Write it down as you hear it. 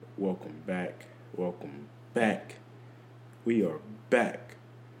Welcome back. Welcome back. We are back.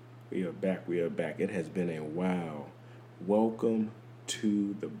 We are back. We are back. It has been a while. Welcome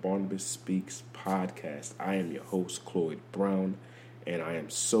to the Barnabas Speaks podcast. I am your host, Cloyd Brown, and I am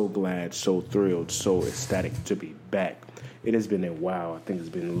so glad, so thrilled, so ecstatic to be back. It has been a while. I think it's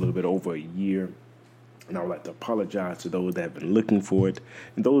been a little bit over a year. And I would like to apologize to those that have been looking for it,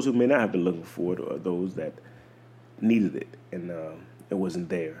 and those who may not have been looking for it, or those that needed it and it wasn't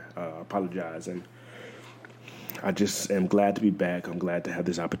there. I apologize, and I just am glad to be back. I'm glad to have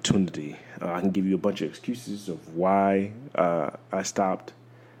this opportunity. I can give you a bunch of excuses of why I stopped,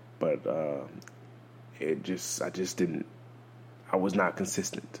 but I just didn't. I was not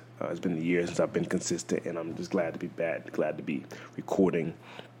consistent. It's been a year since I've been consistent, and I'm just glad to be back. Glad to be recording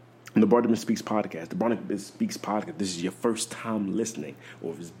the Barnabas Speaks podcast. The Barnabas Speaks podcast. This is your first time listening,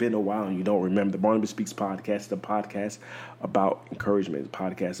 or if it's been a while and you don't remember, the Barnabas Speaks podcast is a podcast about encouragement. It's a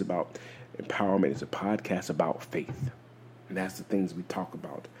podcast about empowerment. It's a podcast about faith. And that's the things we talk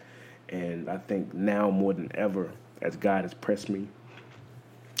about. And I think now more than ever, as God has pressed me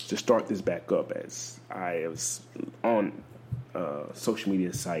to start this back up, as I was on social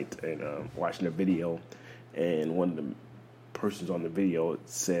media site and watching a video, and one of the persons on the video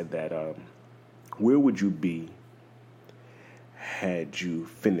said that where would you be had you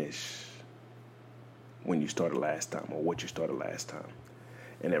finished when you started last time, or what you started last time?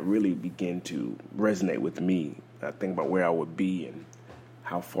 And it really began to resonate with me. I think about where I would be and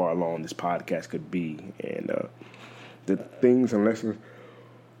how far along this podcast could be, and the things and lessons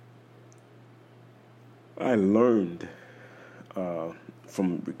I learned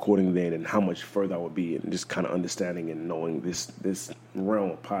from recording then, and how much further I would be, and just kind of understanding and knowing this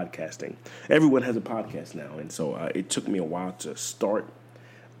realm of podcasting. Everyone has a podcast now, and so it took me a while to start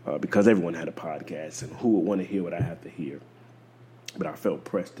because everyone had a podcast, and who would want to hear what I have to hear? But I felt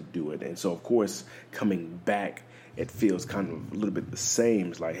pressed to do it, and so of course coming back, it feels kind of a little bit the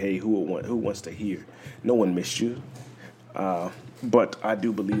same. It's like, hey, who wants to hear? No one missed you. But I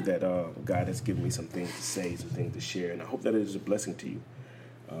do believe that God has given me some things to say, some things to share, and I hope that it is a blessing to you.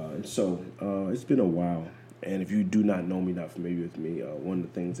 And so it's been a while, and if you do not know me, not familiar with me, one of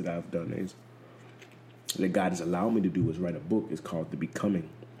the things that I've done is that God has allowed me to do is write a book. It's called The Becoming.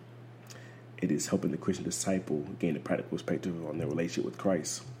 It is helping the Christian disciple gain a practical perspective on their relationship with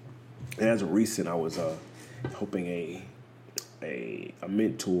Christ. And as of recent, I was helping a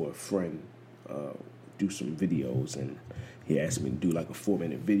mentor, a friend, do some videos, and he asked me to do like a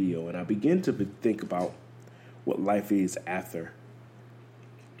 4-minute video, and I began to think about what life is after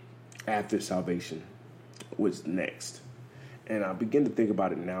salvation. What's next? And I begin to think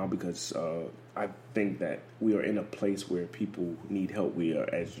about it now because I think that we are in a place where people need help. We are,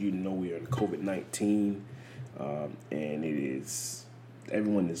 as you know, we are in COVID-19, and it is,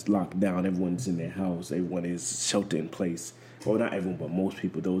 everyone is locked down. Everyone's in their house. Everyone is shelter in place. Well, not everyone, but most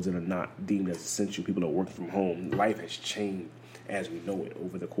people, those that are not deemed as essential, people that are working from home. Life has changed as we know it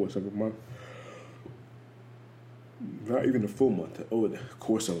over the course of a month. Not even a full month. Over the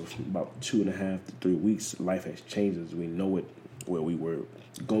course of about 2.5 to 3 weeks, life has changed as we know it. Where we were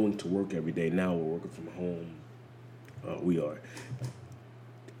going to work every day, now we're working from home. We are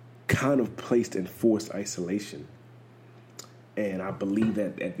kind of placed in forced isolation. And I believe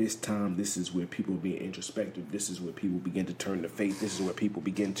that at this time, this is where people are being introspective. This is where people begin to turn to faith. This is where people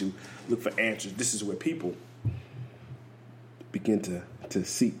begin to look for answers. This is where people begin to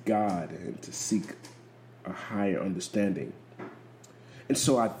seek God and to seek a higher understanding. And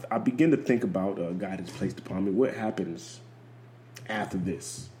so I begin to think about God has placed upon me. What happens after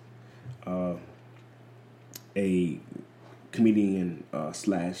this? A comedian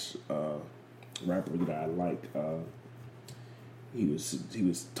slash rapper that I like, he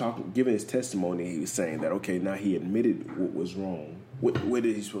was talking, giving his testimony. He was saying that, okay, now he admitted what was wrong. Where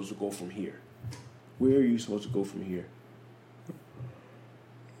is he supposed to go from here? Where are you supposed to go from here?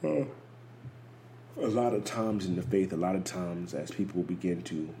 A lot of times in the faith, a lot of times as people begin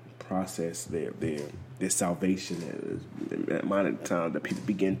to process their salvation, the amount of time that people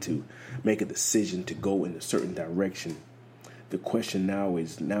begin to make a decision to go in a certain direction, the question now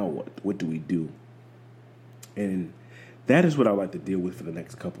is, now what? What do we do? And that is what I'd like to deal with for the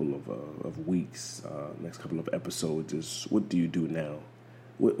next couple of weeks, next couple of episodes, is what do you do now?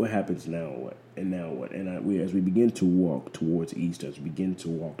 What happens now? What? And now what? And as we begin to walk towards Easter, as we begin to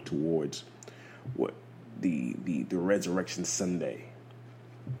walk towards what the Resurrection Sunday,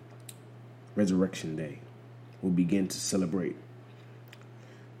 Resurrection Day, we'll begin to celebrate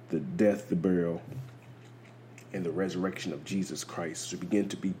the death, the burial, and the resurrection of Jesus Christ. So begin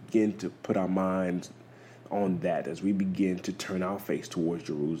to put our minds on that, as we begin to turn our face towards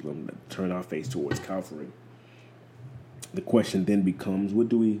Jerusalem, turn our face towards Calvary, the question then becomes,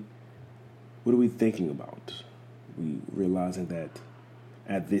 what are we thinking about? We realizing that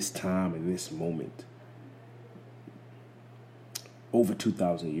at this time, in this moment, over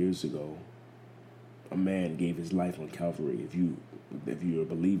 2,000 years ago, a man gave his life on Calvary. If you're a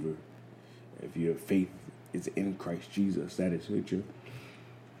believer, if your faith is in Christ Jesus, that is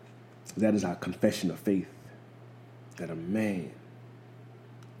our confession of faith, that a man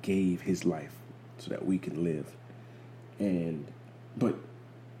gave his life so that we can live. But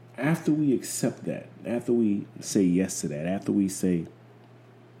after we accept that, after we say yes to that, after we say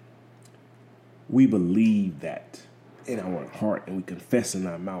we believe that in our heart and we confess in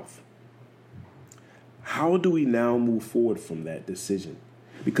our mouth, how do we now move forward from that decision?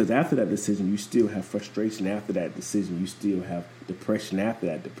 Because after that decision, you still have frustration. After that decision, you still have depression. After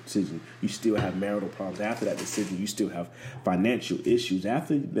that decision, you still have marital problems. After that decision, you still have financial issues.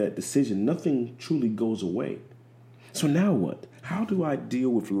 After that decision, nothing truly goes away. So now what? How do I deal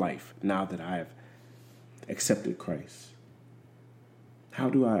with life now that I have accepted Christ? How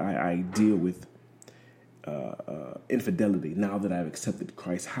do I deal with infidelity now that I've accepted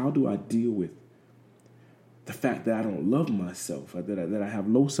Christ? How do I deal with the fact that I don't love myself, that I have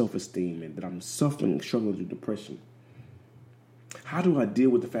low self-esteem, and that I'm suffering and struggling with depression? How do I deal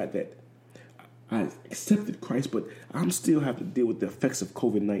with the fact that I accepted Christ, but I'm still have to deal with the effects of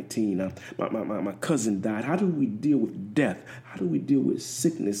COVID-19? My cousin died. How do we deal with death? How do we deal with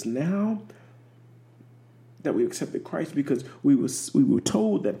sickness now that we accepted Christ? Because we were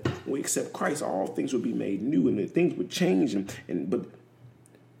told that when we accept Christ, all things would be made new and that things would change. But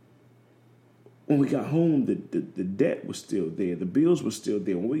when we got home, the debt was still there. The bills were still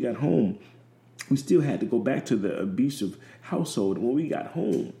there. When we got home, we still had to go back to the abusive household. When we got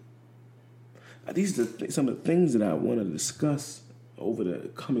home, these are some of the things that I want to discuss over the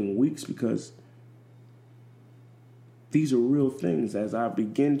coming weeks, because these are real things. As I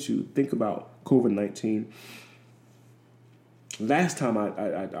begin to think about COVID-19, last time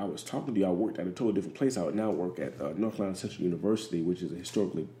I was talking to you, I worked at a totally different place. I would now work at North Carolina Central University, which is a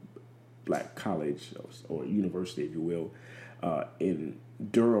historically black college or university, if you will, in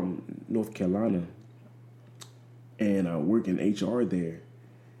Durham, North Carolina. And I work in HR there.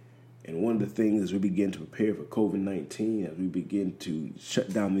 And one of the things as we begin to prepare for COVID-19, as we begin to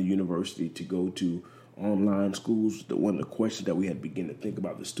shut down the university to go to online schools, one of the questions that we had to begin to think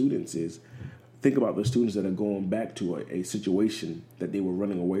about the students is, think about the students that are going back to a situation that they were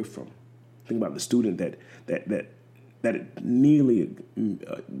running away from. Think about the student that nearly,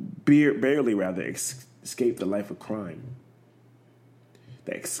 barely rather, escaped the life of crime,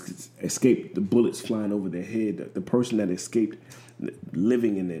 that escaped the bullets flying over their head, the person that escaped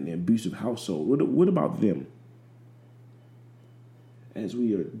living in an abusive household. What about them? As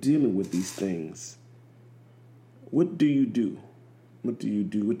we are dealing with these things, what do you do? What do you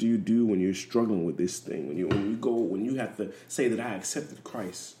do? What do you do when you're struggling with this thing? When you have to say that I accepted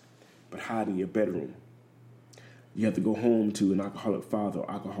Christ, but hide in your bedroom. You have to go home to an alcoholic father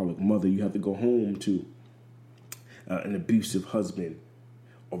or alcoholic mother. You have to go home to an abusive husband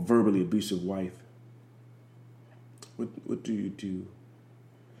or verbally abusive wife. What do you do?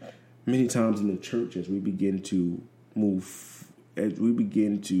 Many times in the church, as we begin to move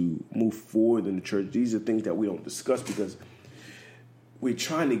forward in the church, these are things that we don't discuss because we're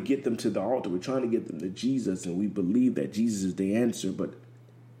trying to get them to the altar. We're trying to get them to Jesus, and we believe that Jesus is the answer. But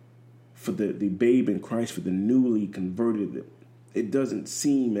for the babe in Christ, for the newly converted, it doesn't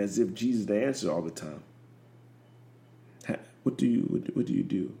seem as if Jesus is the answer all the time. What do you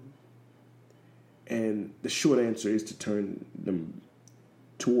do? And the short answer is to turn them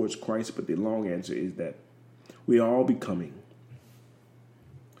towards Christ, but the long answer is that we are all becoming.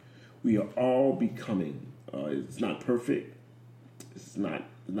 We are all becoming. It's not perfect. It's not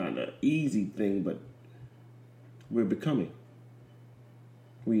an easy thing, but we're becoming.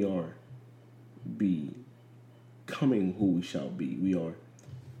 We are becoming who we shall be. We are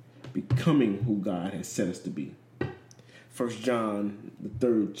becoming who God has set us to be. 1 John, the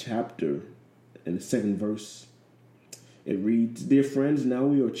 3rd chapter, and the 2nd verse, it reads, "Dear friends, now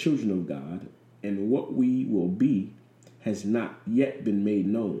we are children of God, and what we will be has not yet been made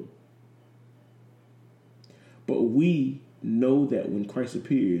known. But we know that when Christ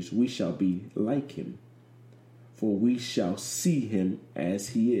appears, we shall be like him, for we shall see him as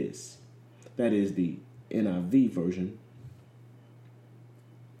he is." That is the NIV version.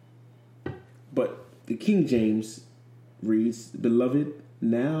 But the King James reads, "Beloved,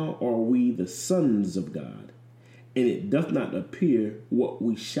 now are we the sons of God, and it doth not appear what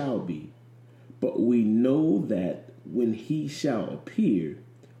we shall be. But we know that when he shall appear,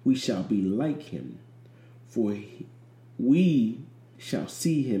 we shall be like him, for we shall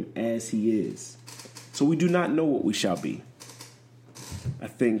see him as he is. So we do not know what we shall be. I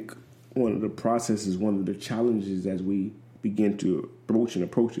think one of the processes, one of the challenges as we begin to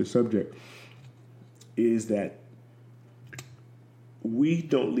approach this subject is that we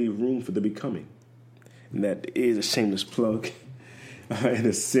don't leave room for the becoming. And that is a shameless plug. In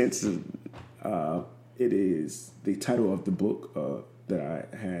a sense, it is the title of the book that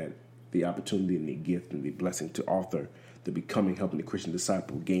I had the opportunity and the gift and the blessing to author, The Becoming, Helping the Christian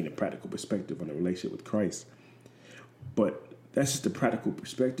Disciple Gain a Practical Perspective on a Relationship with Christ. But that's just the practical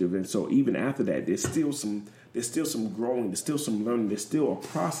perspective. And so even after that, there's still some growing, there's still some learning, there's still a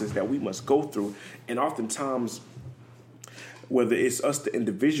process that we must go through. And oftentimes, whether it's us, the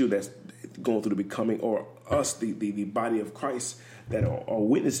individual that's going through the becoming, or us, the body of Christ that are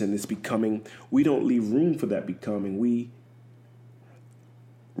witnessing this becoming, we don't leave room for that becoming. We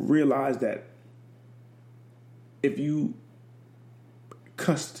realize that if you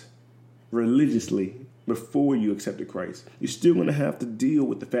cussed religiously before you accepted Christ, you're still going to have to deal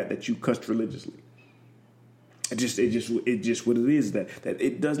with the fact that you cussed religiously. It just what it is, that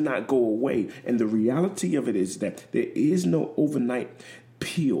it does not go away. And the reality of it is that there is no overnight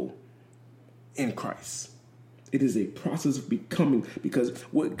peel in Christ. It is a process of becoming, because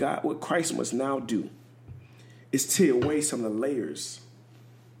what Christ must now do is tear away some of the layers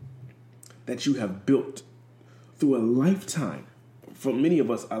that you have built through a lifetime. For many of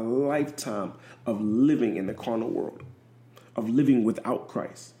us, a lifetime of living in the carnal world, of living without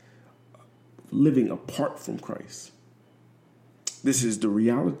Christ, living apart from Christ. This is the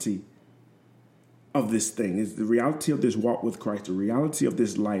reality of this thing. Is the reality of this walk with Christ. The reality of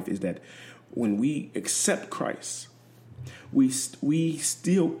this life is that when we accept Christ, we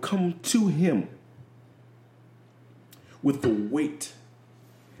still come to him with the weight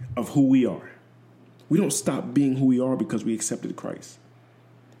of who we are. We don't stop being who we are because we accepted Christ.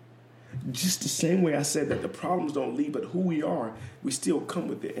 Just the same way I said that the problems don't leave, but who we are, we still come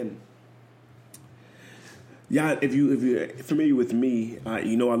with it. And yeah, if you're familiar with me,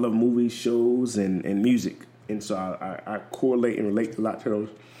 you know I love movies, shows, and music. And so I correlate and relate a lot to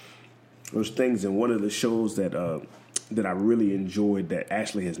those things. And one of the shows that I really enjoyed that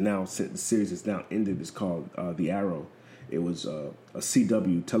actually has now, since the series has now ended, is called The Arrow. It was a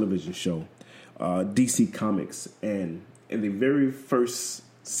CW television show, DC Comics. And in the very first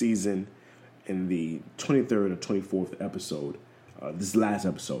season, in the 23rd or 24th episode, this last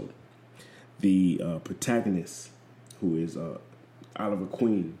episode, the protagonist, who is Oliver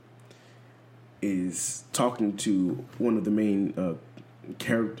Queen, is talking to one of the main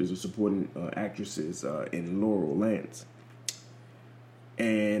characters or supporting actresses in Laurel Lance.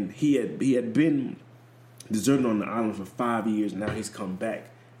 And he had been deserted on the island for 5 years. Now he's come back.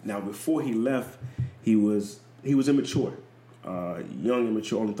 Now before he left, he was immature, young,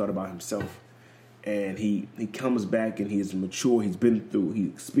 immature, only thought about himself. And he comes back and he is mature. He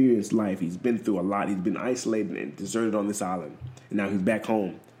experienced life. He's been through a lot. He's been isolated and deserted on this island. And now he's back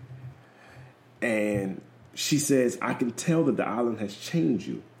home. And she says, I can tell that the island has changed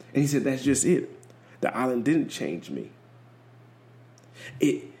you. And he said, that's just it. The island didn't change me.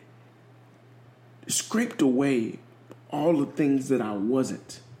 It scraped away all the things that I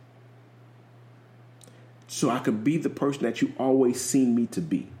wasn't, so I could be the person that you always seen me to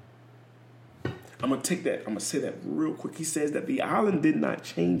be. I'm going to say that real quick. He says that the island did not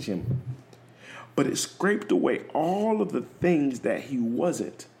change him, but it scraped away all of the things that he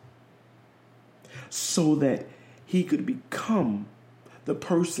wasn't, so that he could become the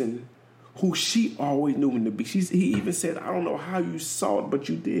person who she always knew him to be. He even said, I don't know how you saw it, but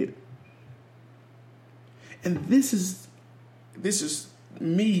you did. And this is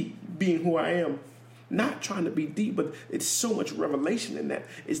me being who I am, not trying to be deep, but it's so much revelation in that,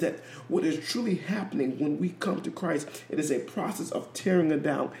 is that what is truly happening when we come to Christ, it is a process of tearing it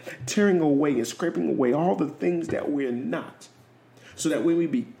down, tearing away and scraping away all the things that we're not, so that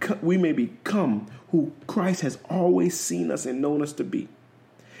we may become who Christ has always seen us and known us to be.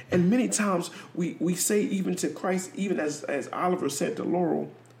 And many times we say even to Christ, even as Oliver said to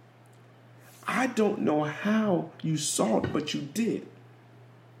Laurel, I don't know how you saw it, but you did.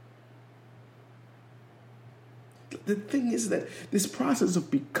 The thing is that this process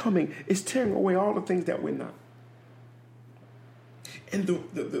of becoming is tearing away all the things that we're not. And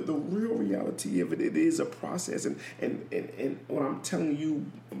the real reality of it is a process. And what I'm telling you,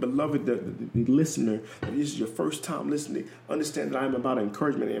 beloved, the listener, if this is your first time listening, understand that I'm about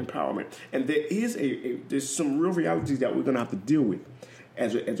encouragement and empowerment. And there's some real realities that we're going to have to deal with.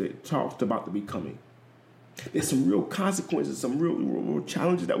 as it talks about the becoming. There's some real consequences, some real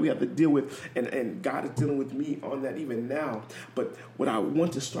challenges that we have to deal with, and God is dealing with me on that even now. But what I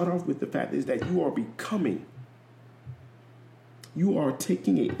want to start off with the fact is that you are becoming. You are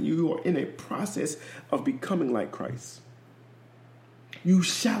you are in a process of becoming like Christ. You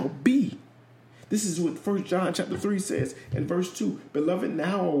shall be. This is what 1 John chapter 3 says in verse 2. Beloved,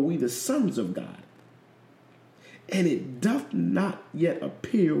 now are we the sons of God, and it doth not yet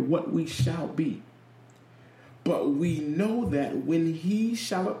appear what we shall be. But we know that when he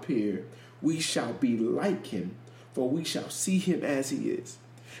shall appear, we shall be like him, for we shall see him as he is.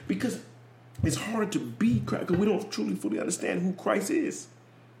 Because it's hard to be Christ, because we don't truly fully understand who Christ is.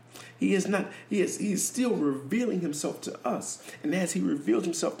 He is still revealing himself to us. And as he reveals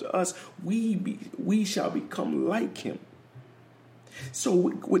himself to us, we shall become like him. So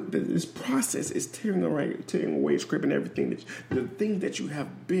with this process is tearing away, scraping everything, the things that you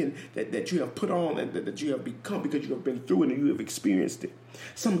have been, that you have put on, and that you have become because you have been through it and you have experienced it.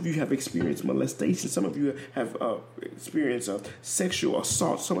 Some of you have experienced molestation. Some of you have experienced sexual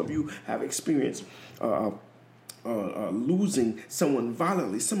assault. Some of you have experienced losing someone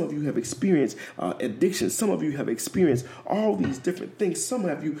violently. Some of you have experienced addiction. Some of you have experienced all these different things. Some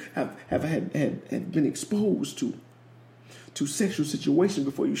of you have been exposed to sexual situations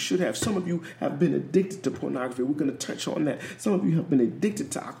before you should have. Some of you have been addicted to pornography. We're going to touch on that. Some of you have been addicted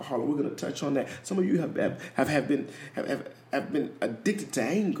to alcohol. We're going to touch on that. Some of you have been addicted to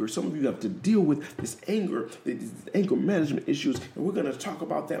anger. Some of you have to deal with this anger, these anger management issues, and we're going to talk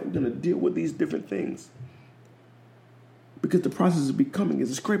about that. We're going to deal with these different things. Because the process of becoming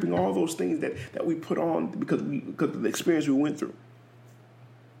is scraping all those things that we put on because of the experience we went through.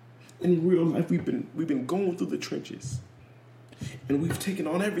 In real life, we've been going through the trenches. And we've taken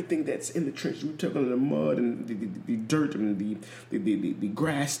on everything that's in the trenches. We've taken on the mud and the dirt and the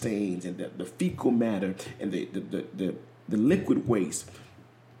grass stains and the fecal matter and the liquid waste.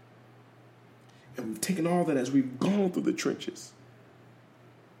 And we've taken all that as we've gone through the trenches.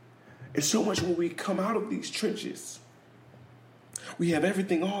 And so much when we come out of these trenches, we have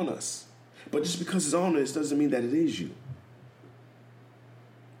everything on us. But just because it's on us doesn't mean that it is you.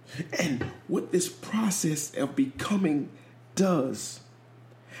 And what this process of becoming does,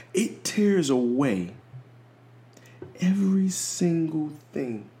 it tears away every single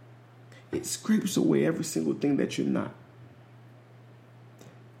thing. It scrapes away every single thing that you're not.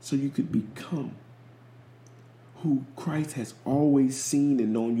 So you could become who Christ has always seen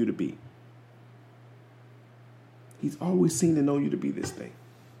and known you to be. He's always seen and known you to be this thing.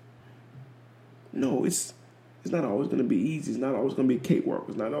 No, it's not always going to be easy. It's not always going to be a cakewalk.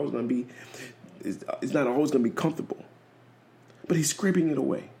 It's not always going to be comfortable. But he's scraping it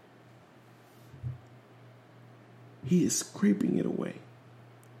away. He is scraping it away.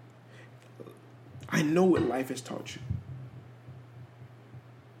 I know what life has taught you.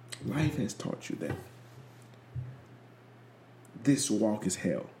 Life has taught you that this walk is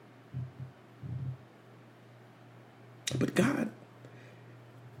hell. But God,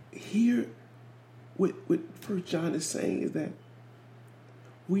 here, what 1 John is saying is that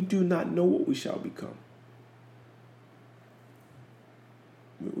we do not know what we shall become.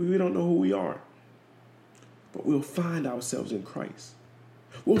 We don't know who we are. But we'll find ourselves in Christ.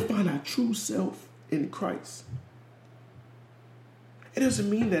 We'll find our true self in Christ. It doesn't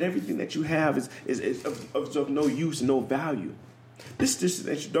mean that everything that you have is of no use and no value. This is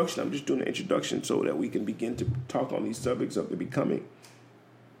an introduction. I'm just doing an introduction so that we can begin to talk on these subjects of the becoming.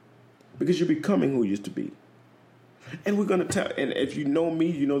 Because you're becoming who you used to be. And we're going to tell, and if you know me,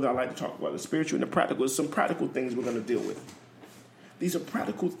 you know that I like to talk about the spiritual and the practical. There's some practical things we're going to deal with. These are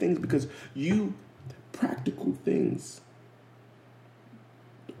practical things because practical things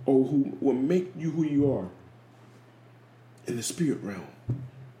or who will make you who you are in the spirit realm.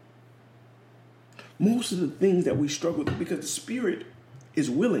 Most of the things that we struggle with, because the spirit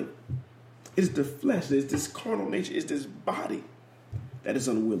is willing. It is the flesh, it's this carnal nature, it's this body that is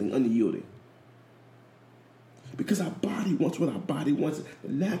unwilling, unyielding. Because our body wants what our body wants. The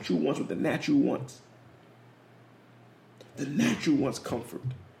natural wants what the natural wants. The natural wants comfort.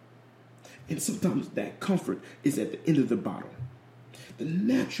 And sometimes that comfort is at the end of the bottle. The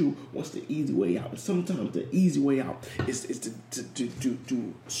natural wants the easy way out. And sometimes the easy way out is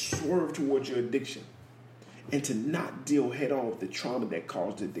to swerve towards your addiction and to not deal head on with the trauma that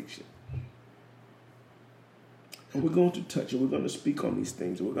caused the addiction. And we're going to touch and we're going to speak on these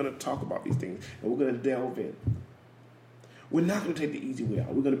things. And we're going to talk about these things. And we're going to delve in. We're not going to take the easy way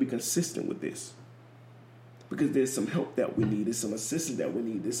out. We're going to be consistent with this. Because there's some help that we need. There's some assistance that we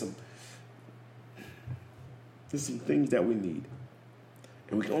need. There's some things that we need.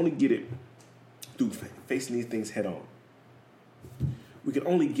 And we can only get it through facing these things head on. We can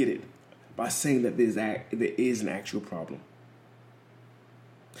only get it by saying that there is an actual problem.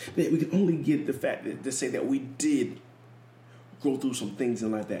 That we can only get the fact that to say that we did go through some things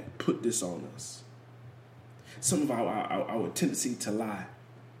in life that put this on us. Some of our tendency to lie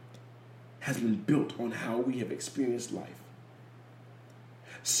has been built on how we have experienced life.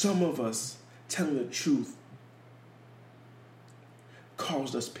 Some of us telling the truth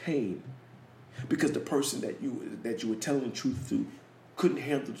caused us pain because the person that you were telling the truth to couldn't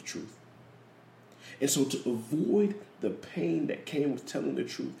handle the truth. And so to avoid the pain that came with telling the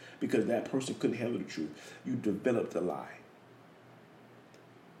truth because that person couldn't handle the truth, you developed a lie.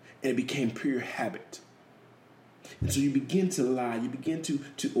 And it became pure habit. And so you begin to lie, you begin to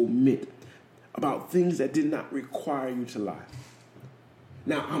omit about things that did not require you to lie.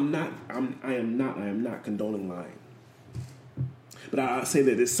 Now, I am not condoning lying. But I say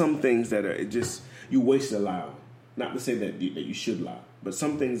that there's some things that are just, you waste a lie on. Not to say that you should lie, but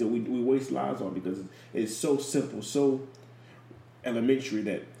some things that we waste lies on because it's so simple, so elementary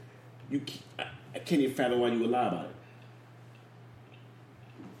that I can't even fathom why you would lie about it.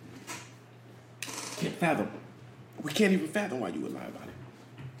 Can't fathom. We can't even fathom why you would lie about it.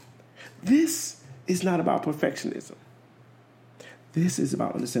 This is not about perfectionism. This is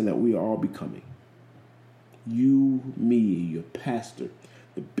about understanding that we are all becoming. You, me, your pastor,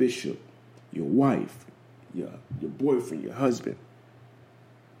 the bishop, your wife, your boyfriend, your husband.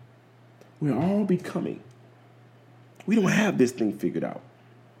 We're all becoming. We don't have this thing figured out.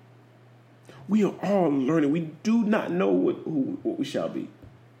 We are all learning. We do not know what we shall be.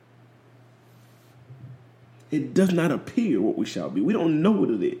 It does not appear what we shall be. We don't know what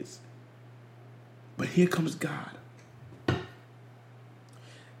it is. But here comes God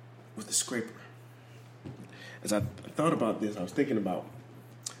with the scraper. As I thought about this, I was thinking about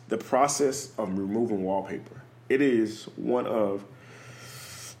the process of removing wallpaper. It is one of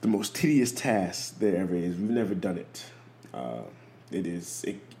the most tedious tasks there ever is. We've never done it. Don't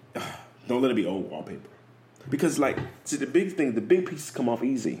let it be old wallpaper. Because the big pieces come off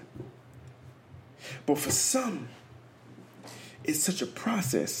easy. But for some, it's such a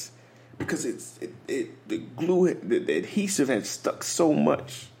process because the glue, the adhesive has stuck so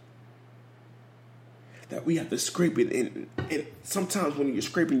much that we have to scrape it. And sometimes when you're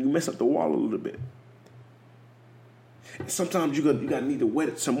scraping, you mess up the wall a little bit. And sometimes you gotta need to wet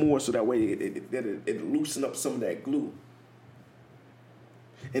it some more so that way it loosen up some of that glue.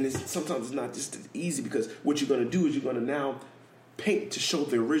 And sometimes it's not just as easy because what you're gonna do is you're gonna now paint to show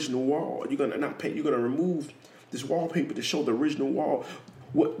the original wall. You're gonna not paint. You're gonna remove this wallpaper to show the original wall.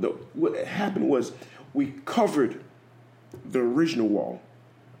 What happened was we covered the original wall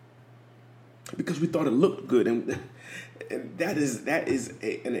because we thought it looked good, and that is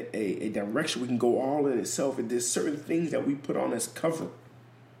a direction we can go all in itself. And there's certain things that we put on as cover.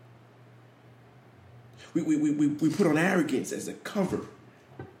 We put on arrogance as a cover.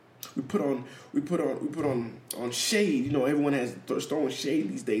 We put on shade. You know, everyone has throwing shade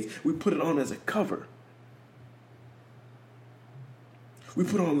these days. We put it on as a cover. We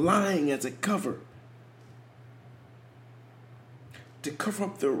put on lying as a cover to cover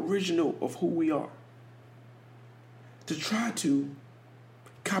up the original of who we are. To try to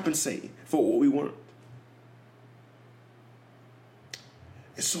compensate for what we weren't.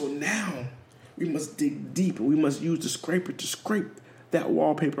 And so now we must dig deep and we must use the scraper to scrape that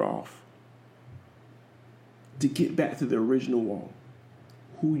wallpaper off to get back to the original wall,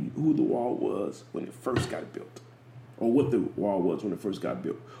 who the wall was when it first got built, or what the wall was when it first got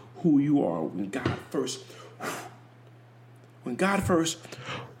built, who you are when God first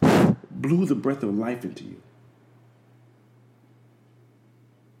blew the breath of life into you.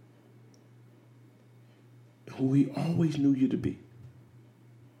 Who He always knew you to be.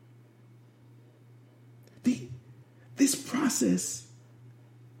 This process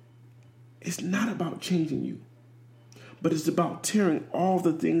is not about changing you, but it's about tearing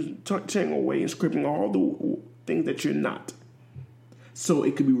away and scraping all the things that you're not, so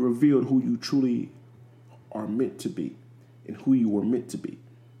it can be revealed who you truly are meant to be and who you were meant to be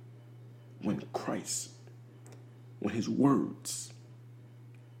when His words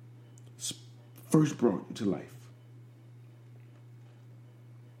first brought you to life.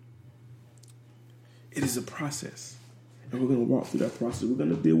 It is a process. And we're going to walk through that process. We're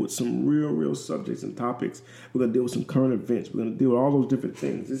going to deal with some real subjects and topics. We're going to deal with some current events. We're going to deal with all those different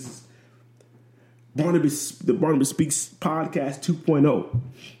things. This is the Barnabas Speaks Podcast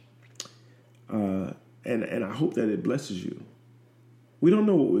 2.0. And I hope that it blesses you. We don't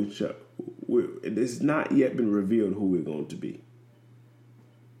know what it has not yet been revealed who we're going to be.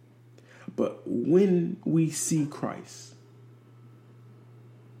 But when we see Christ,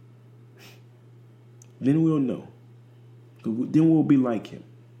 then we'll know. Then we'll be like him.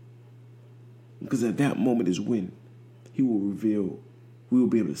 Because at that moment is when he will reveal, we will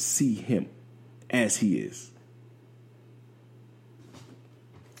be able to see him as he is.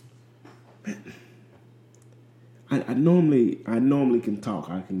 Man, I normally can talk.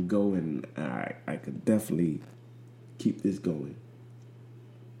 I can go and I can definitely keep this going.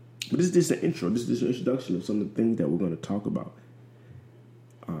 But this is just an intro. This is just an introduction of some of the things that we're going to talk about.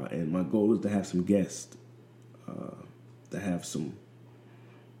 And my goal is to have some guests, to have some,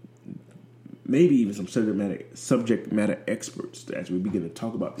 maybe even some subject matter experts as we begin to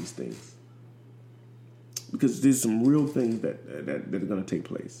talk about these things. Because there's some real things that are going to take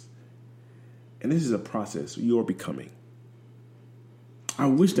place. And this is a process you're becoming. I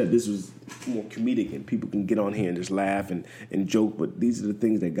wish that this was more comedic and people can get on here and just laugh and joke, but these are the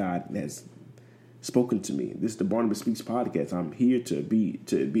things that God has spoken to me. This is the Barnabas Speaks podcast. I'm here to be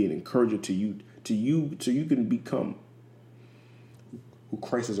an encourager to you, so you can become who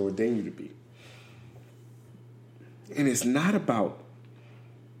Christ has ordained you to be. And it's not about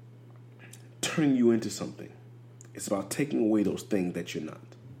turning you into something. It's about taking away those things that you're not.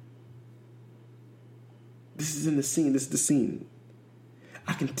 This is in the scene. This is the scene.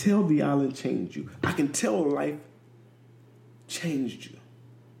 I can tell the island changed you. I can tell life changed you.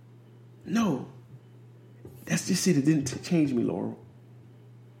 No. That's just it. It didn't change me, Laurel.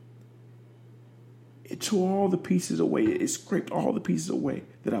 It tore all the pieces away. It scraped all the pieces away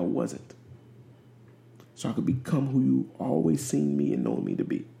that I wasn't. So I could become who you always seen me and known me to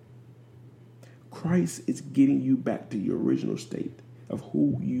be. Christ is getting you back to your original state of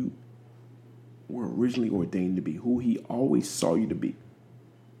who you were originally ordained to be, who he always saw you to be.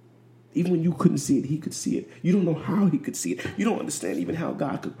 Even when you couldn't see it, he could see it. You don't know how he could see it. You don't understand even how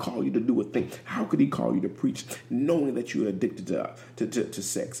God could call you to do a thing. How could he call you to preach, knowing that you're addicted to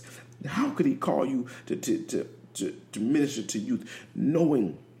sex? How could he call you to minister to youth,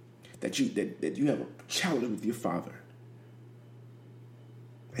 knowing that you have a challenge with your father?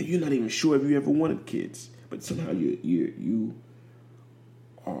 And you're not even sure if you ever wanted kids, but somehow you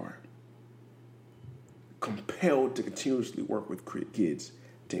are compelled to continuously work with kids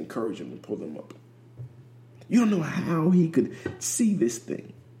to encourage them and pull them up. You don't know how he could see this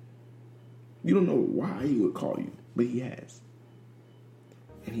thing. You don't know why he would call you, but he has.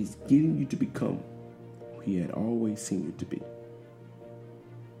 And he's getting you to become who he had always seen you to be.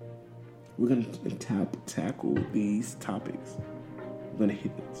 We're going to tackle these topics. We're going to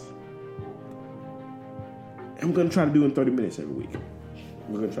hit this. And we're going to try to do it in 30 minutes every week.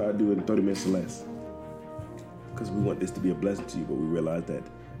 We're going to try to do it in 30 minutes or less. Because we want this to be a blessing to you, but we realize that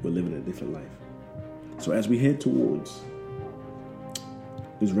we're living a different life. So as we head towards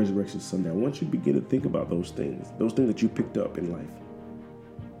this Resurrection Sunday, I want you to begin to think about those things that you picked up in life.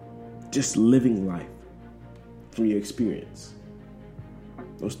 Just living life from your experience.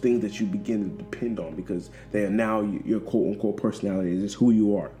 Those things that you begin to depend on because they are now your quote-unquote personality. It's just who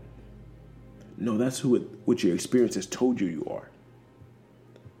you are. No, that's what your experience has told you you are.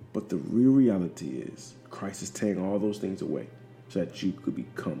 But the real reality is Christ is tearing all those things away so that you could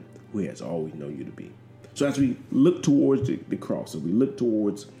become who he has always known you to be. So as we look towards the cross, as we look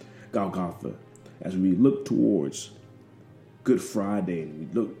towards Golgotha, as we look towards Good Friday, and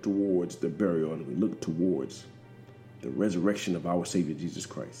we look towards the burial, and we look towards the resurrection of our Savior, Jesus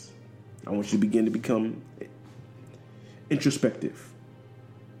Christ, I want you to begin to become introspective.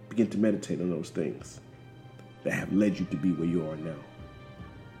 Begin to meditate on those things that have led you to be where you are now.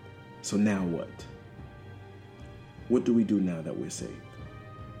 So now what? What do we do now that we're saved?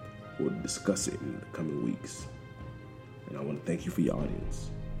 We'll discuss it in the coming weeks. And I want to thank you for your audience.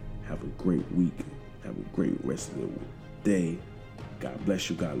 Have a great week. Have a great rest of the day. God bless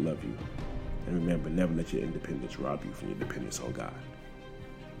you. God love you. And remember, never let your independence rob you from your dependence on God.